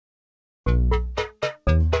Oh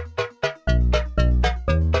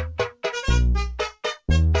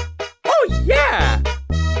yeah!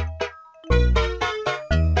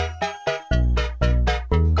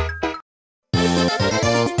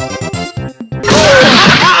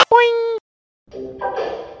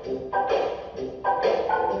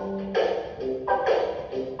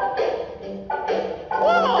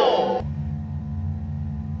 Whoa!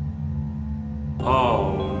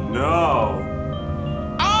 Oh no!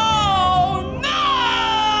 Oh no!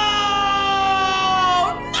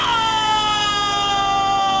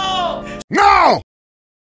 No! No!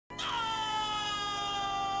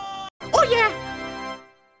 Oh yeah!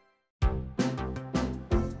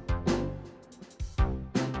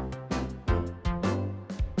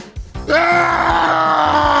 Ah!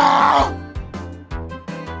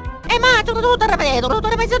 Ma tutto ripeto, tutto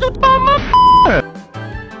tutto.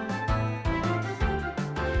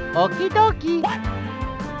 Okidoki.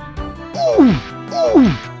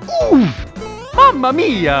 Mamma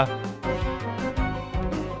mia!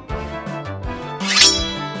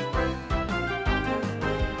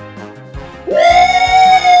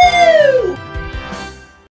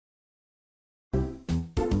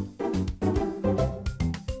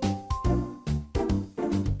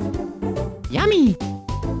 Yummy!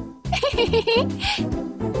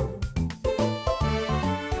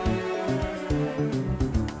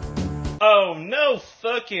 Oh no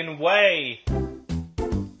fucking way!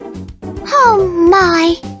 Oh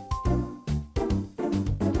my!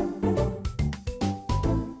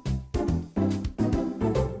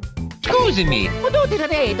 Scusami, ho dovuto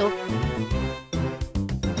ripeto.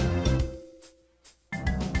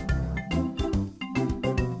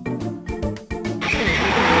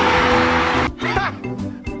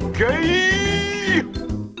 Gay!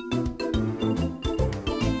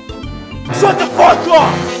 Shut the fuck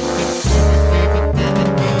up!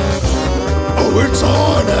 Oh, it's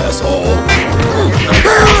on, asshole!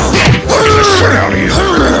 Get out of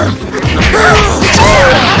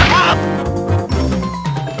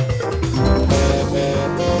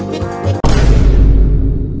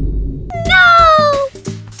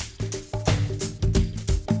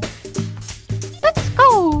Let's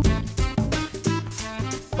go!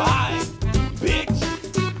 Bye, bitch!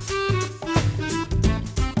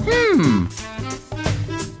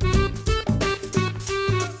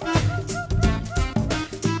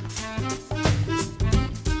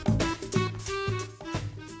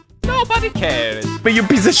 Nobody cares. But you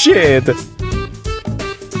piece of shit!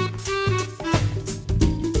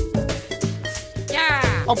 Yeah.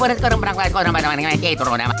 Oppure ancora un branco ancora ma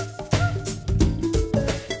dietro una.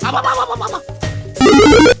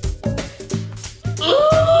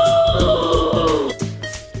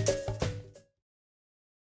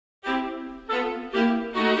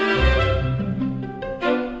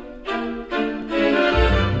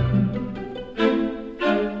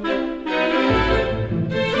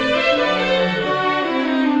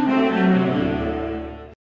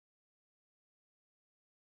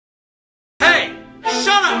 Hey!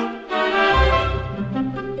 Shut up!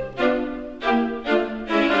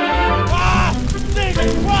 Ah! Steven,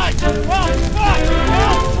 run! Run! Run!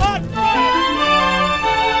 Run!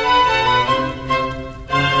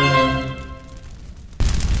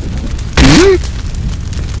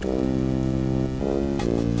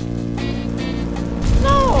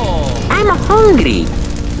 No! I'm hungry!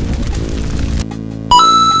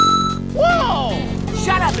 Whoa!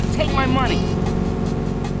 Shut up and take my money.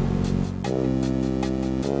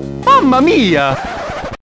 Mamma mia!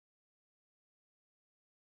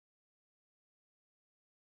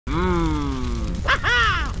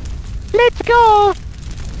 Let's go!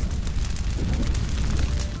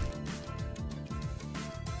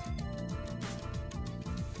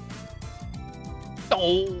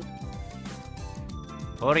 Oh.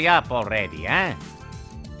 Hurry up already, eh?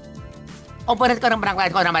 Oppure ancora un branco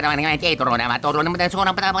ancora ma dietro una ma torno non mi sono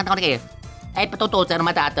un po' che è tutto sono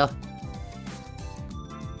matato.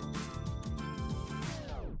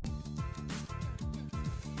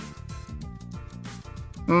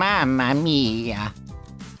 Mamma mia!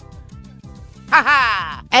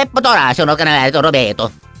 Ah! E potrà sono canale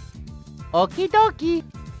Roberto. Okidoki.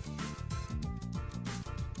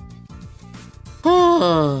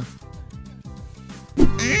 Oh.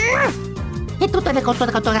 E tutte le cose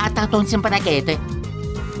catturate non si imparachete.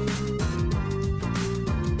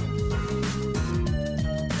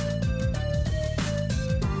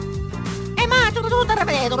 Ma tutto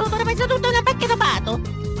ripeto, tutto una pacchetta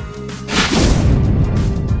pato.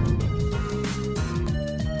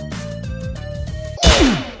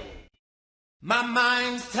 My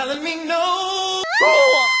mind's telling me no!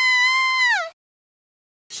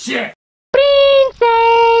 Shit!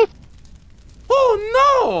 Oh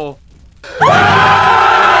no!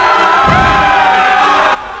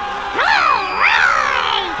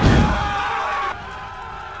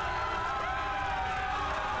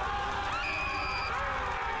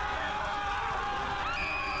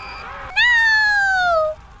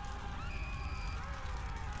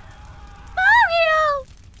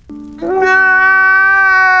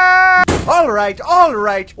 All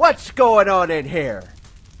right, what's going on in here?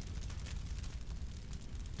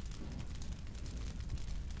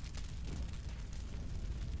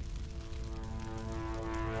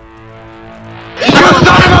 You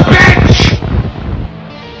son of a bitch!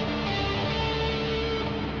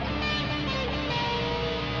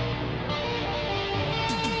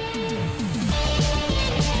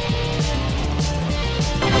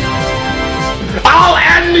 I'll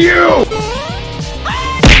end you!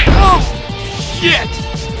 Shit!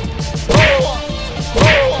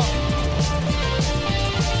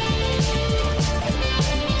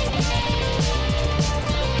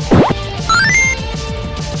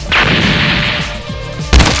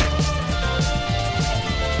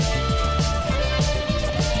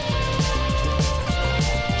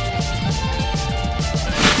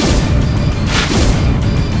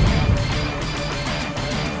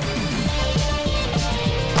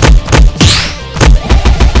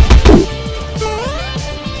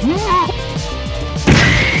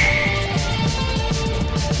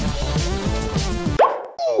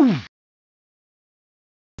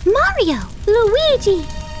 Mario! Luigi!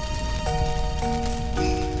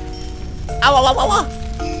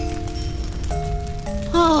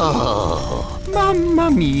 Oh, Mamma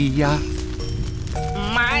mia.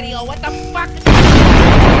 Mario, what the fuck?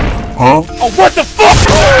 Huh? Oh, what the fuck?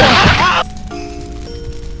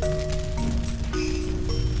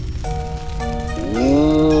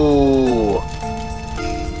 Ooh.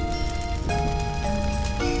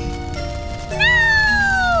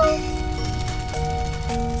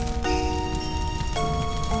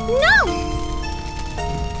 No!